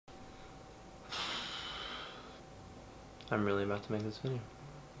I'm really about to make this video.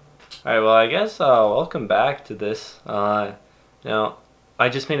 Alright, well I guess welcome back to this. Now, I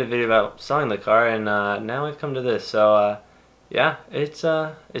just made a video about selling the car, and now we've come to this. So yeah, it's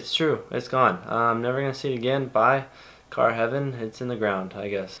true. It's gone. I'm never gonna see it again. Bye, car heaven. It's in the ground, I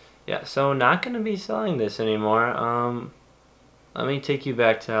guess. Yeah, so not gonna be selling this anymore. Let me take you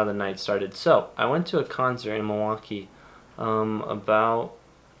back to how the night started. So I went to a concert in Milwaukee. So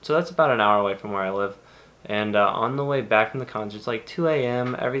that's about an hour away from where I live. And on the way back from the concert, it's like 2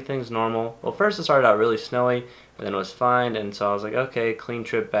 a.m. Everything's normal. Well, first it started out really snowy, but then it was fine, and so I was like, okay, clean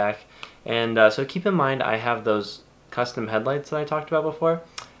trip back. And so keep in mind, I have those custom headlights that I talked about before.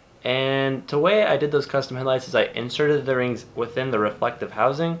 And the way I did those custom headlights is I inserted the rings within the reflective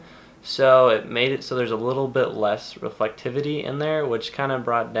housing, so it made it so there's a little bit less reflectivity in there, which kind of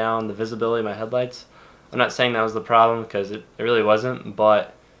brought down the visibility of my headlights. I'm not saying that was the problem, because it really wasn't,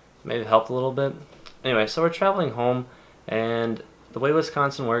 but maybe it helped a little bit. Anyway, so we're traveling home, and the way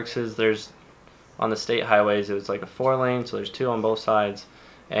Wisconsin works is there's, on the state highways, it was like a 4-lane, so there's 2 on both sides,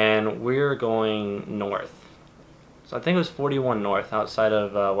 and we're going north. So I think it was 41 north outside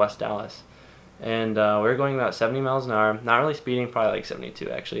of West Dallas, and we were going about 70 miles an hour, not really speeding, probably like 72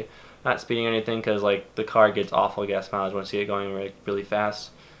 actually. Not speeding or anything, because like the car gets awful gas mileage once you get going like, really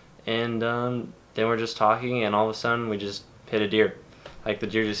fast. And then we're just talking, and all of a sudden we just hit a deer. Like, the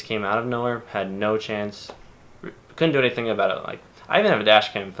deer just came out of nowhere, had no chance, couldn't do anything about it. Like, I even have a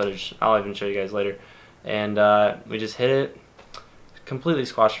dash cam footage, I'll even show you guys later. And we just hit it, completely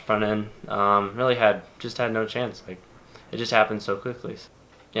squashed the front end. Really had no chance. Like, it just happened so quickly.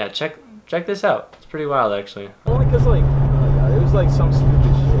 Yeah, check this out. It's pretty wild, actually. Only because, like, oh my God, it was like some stupid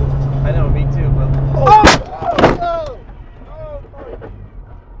shit. I know, me too, but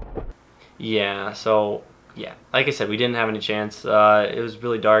yeah, so yeah, like I said, we didn't have any chance. It was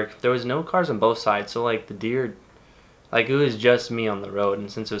really dark. There was no cars on both sides, so like the deer, like it was just me on the road,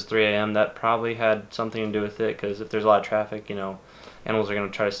 and since it was 3 a.m. that probably had something to do with it, because if there's a lot of traffic, you know, animals are going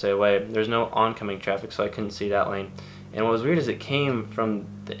to try to stay away. There's no oncoming traffic, so I couldn't see that lane. And what was weird is it came from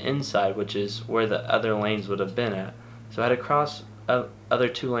the inside, which is where the other lanes would have been at. So I had to cross other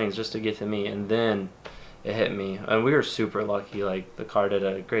 2 lanes just to get to me, and then it hit me. And we were super lucky. Like, the car did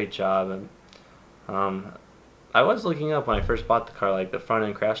a great job. And I was looking up when I first bought the car, like the front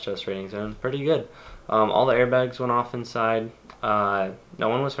end crash test ratings, and pretty good. All the airbags went off inside. No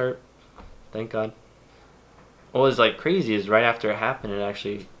one was hurt, thank God. What was like crazy is right after it happened, it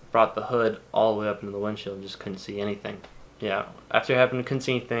actually brought the hood all the way up into the windshield. Just couldn't see anything. Yeah, after it happened, couldn't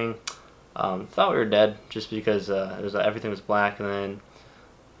see anything. Thought we were dead just because everything was black, and then,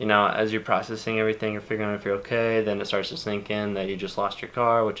 you know, as you're processing everything, you're figuring out if you're okay. Then it starts to sink in that you just lost your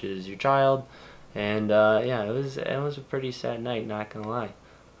car, which is your child. And yeah, it was a pretty sad night, not gonna lie.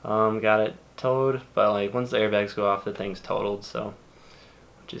 Got it towed, but like once the airbags go off, the thing's totaled, so,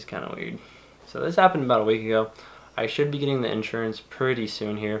 which is kind of weird. So this happened about a week ago. I should be getting the insurance pretty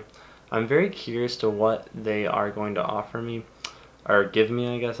soon here. I'm very curious to what they are going to offer me, or give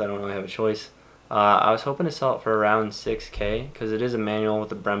me, I guess. I don't really have a choice. I was hoping to sell it for around $6K, because it is a manual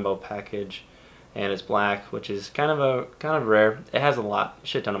with a Brembo package, and it's black, which is kind of rare. It has a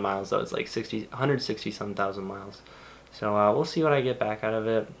shit ton of miles though. It's like 160-some thousand miles. So we'll see what I get back out of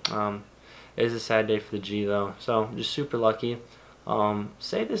it. It is a sad day for the G though, so just super lucky.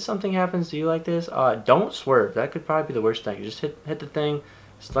 Say this something happens to you like this, don't swerve. That could probably be the worst thing. Just hit the thing,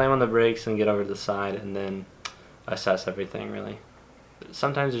 slam on the brakes, and get over to the side, and then assess everything. Really,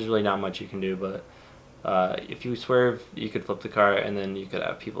 sometimes there's really not much you can do, but if you swerve, you could flip the car, and then you could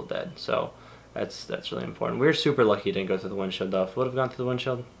have people dead. So that's really important. We're super lucky it didn't go through the windshield though. If it would have gone through the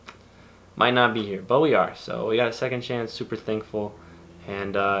windshield, might not be here, but we are. So we got a second chance, super thankful.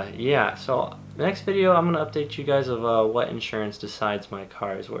 And yeah, so the next video I'm going to update you guys of what insurance decides my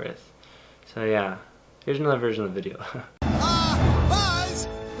car is worth. So yeah, here's another version of the video. Buzz!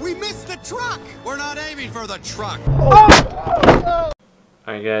 We missed the truck! We're not aiming for the truck!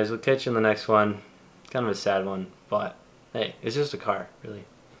 Alright guys, we'll catch you in the next one. Kind of a sad one, but hey, it's just a car, really.